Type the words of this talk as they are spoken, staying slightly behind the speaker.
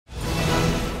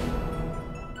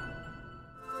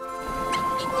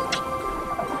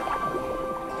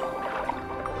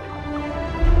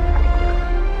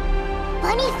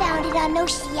on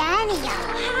Oceania.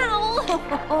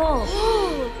 How?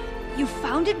 You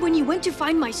found it when you went to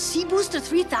find my Sea Booster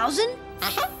 3000?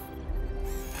 Uh-huh.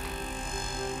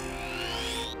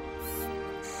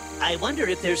 I wonder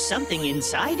if there's something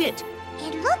inside it.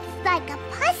 It looks like a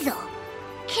puzzle.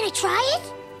 Can I try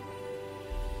it?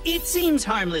 It seems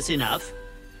harmless enough.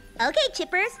 Okay,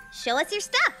 Chippers, show us your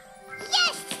stuff.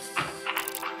 Yes!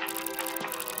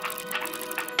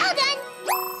 All done!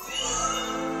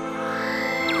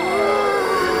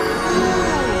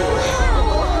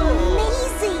 Wow!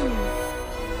 Amazing!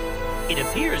 It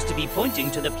appears to be pointing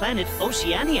to the planet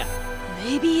Oceania.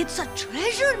 Maybe it's a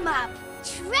treasure map.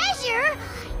 Treasure?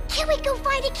 Can we go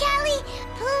find it, Callie?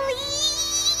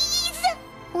 Please?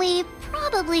 We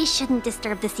probably shouldn't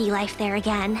disturb the sea life there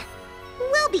again.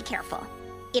 We'll be careful.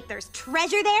 If there's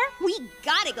treasure there, we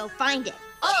gotta go find it.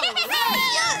 Oh,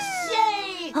 yes!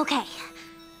 Yay! Okay,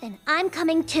 then I'm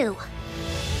coming too.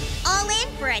 All in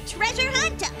for a treasure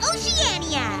hunt to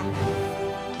Oceania!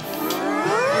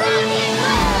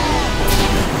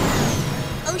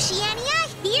 Oceania,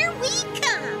 here we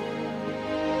come!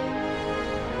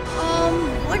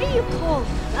 What do you call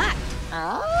that?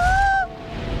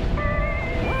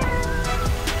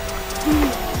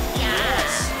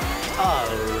 Yes! All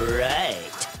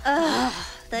right. Ugh,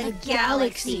 the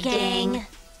Galaxy Gang.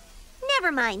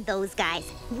 Never mind those guys.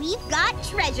 We've got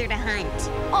treasure to hunt.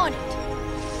 On it.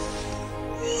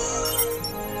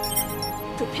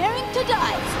 Preparing to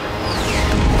dive.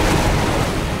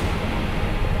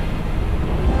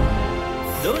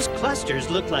 Those clusters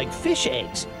look like fish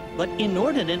eggs, but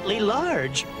inordinately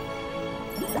large.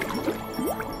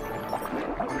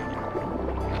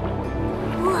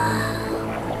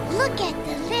 Whoa! Look at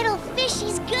the little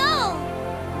fishies go!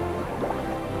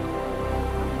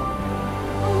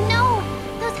 Oh no!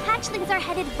 Those hatchlings are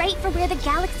headed right for where the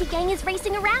Galaxy Gang is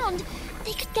racing around.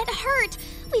 They could get hurt.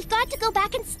 We've got to go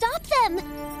back and stop them.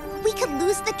 We could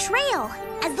lose the trail.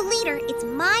 As the leader, it's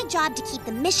my job to keep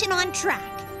the mission on track.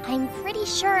 I'm pretty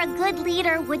sure a good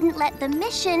leader wouldn't let the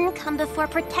mission come before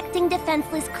protecting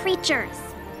defenseless creatures.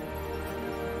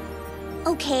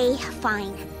 Okay,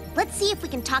 fine. Let's see if we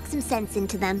can talk some sense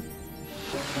into them.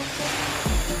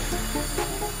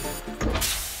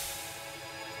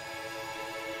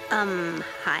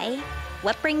 Hi?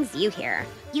 What brings you here?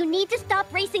 You need to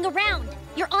stop racing around.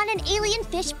 You're on an alien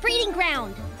fish breeding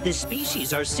ground. The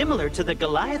species are similar to the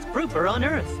Goliath grouper on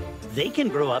Earth. They can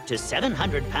grow up to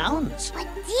 700 pounds. But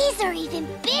these are even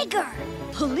bigger.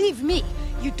 Believe me,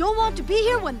 you don't want to be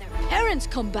here when their parents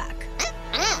come back.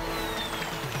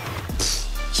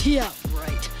 Yeah,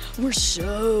 right. We're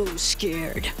so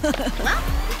scared. Well,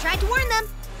 we tried to warn them.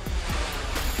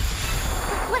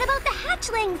 What about the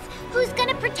hatchlings? Who's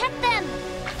gonna protect them?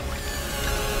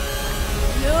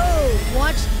 Yo,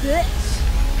 watch this.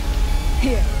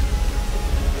 Here.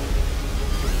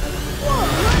 Whoa!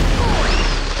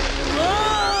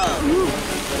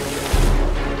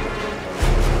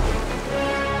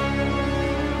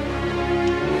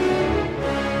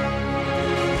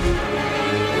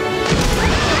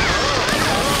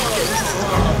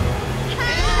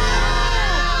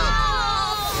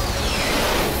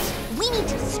 We need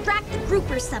to distract the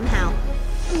groupers somehow.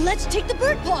 Let's take the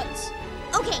bird pods.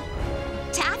 Okay,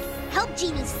 Tack, help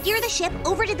Genie steer the ship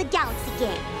over to the Galaxy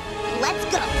Gang. Let's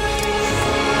go.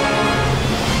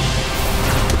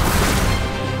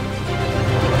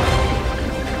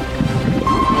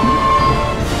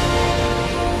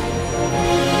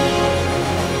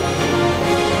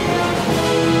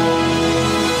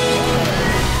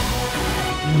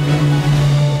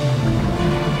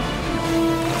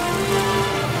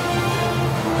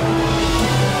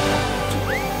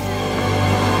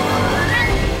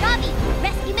 Robbie,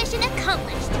 rescue mission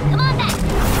accomplished. Come on back.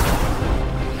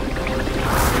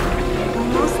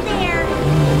 Almost there.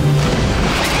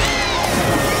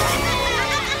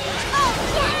 Oh,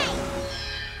 yay!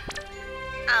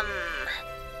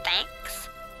 Thanks.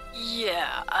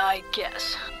 Yeah, I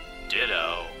guess.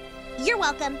 Ditto. You're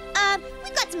welcome.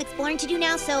 We've got some exploring to do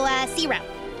now, so, see you around.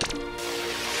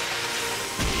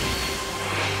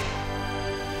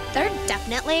 They're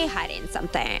definitely hiding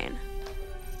something.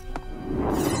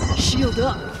 Shield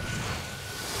up.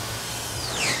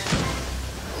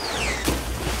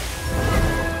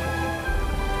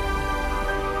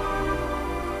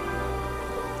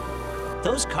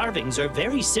 Those carvings are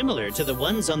very similar to the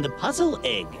ones on the puzzle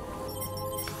egg.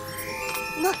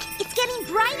 Look, it's getting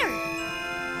brighter.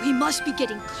 We must be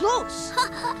getting close.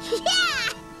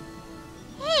 Yeah!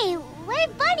 Hey,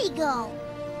 where'd Bunny go?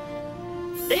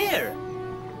 There!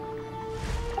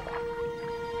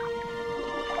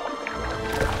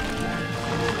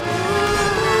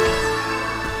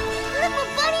 Look what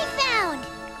Bunny found!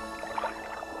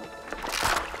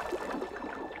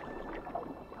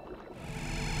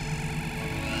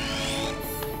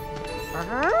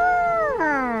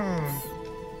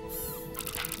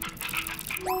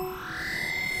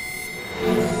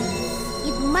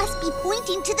 It must be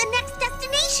pointing to the next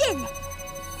destination.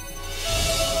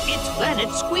 It's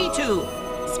Planet Squee-Too.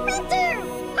 Spencer!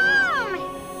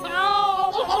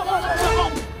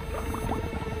 Home!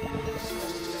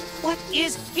 What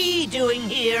is he doing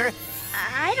here?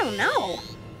 I don't know.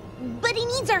 But he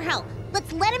needs our help.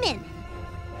 Let's let him in.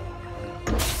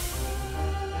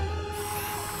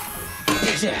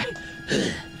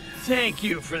 Thank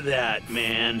you for that,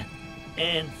 man.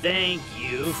 And thank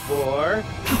you for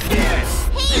this.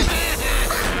 Hey!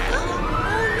 Oh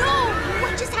no!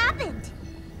 What just happened?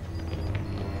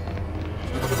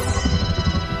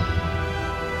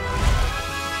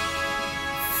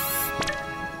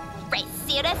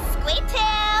 Preschool Squee-Too!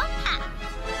 Ha!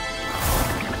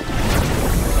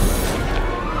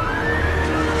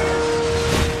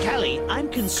 Callie, I'm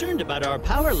concerned about our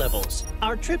power levels.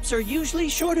 Our trips are usually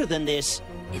shorter than this.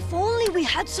 If only we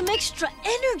had some extra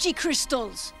energy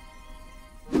crystals.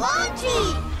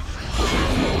 Monty!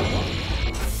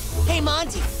 Hey,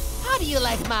 Monty, how do you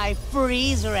like my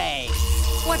freeze ray?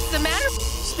 What's the matter?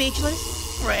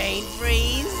 Speechless? Brain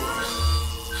freeze?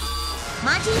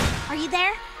 Monty, are you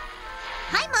there?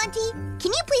 Hi, Monty.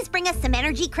 Can you please bring us some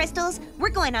energy crystals? We're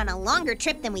going on a longer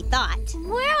trip than we thought.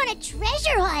 We're on a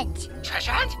treasure hunt.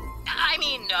 Treasure hunt? I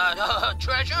mean,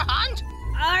 treasure hunt?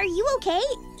 Are you okay?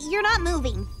 You're not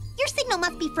moving. Your signal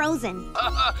must be frozen.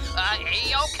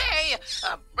 Okay.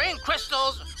 Bring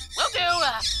crystals. Will do.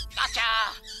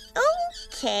 Gotcha.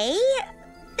 Okay.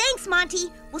 Thanks,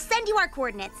 Monty. We'll send you our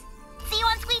coordinates. See you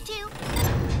on Squee-Too.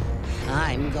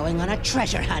 I'm going on a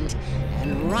treasure hunt,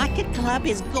 and Rocket Club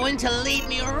is going to lead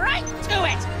me right to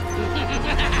it.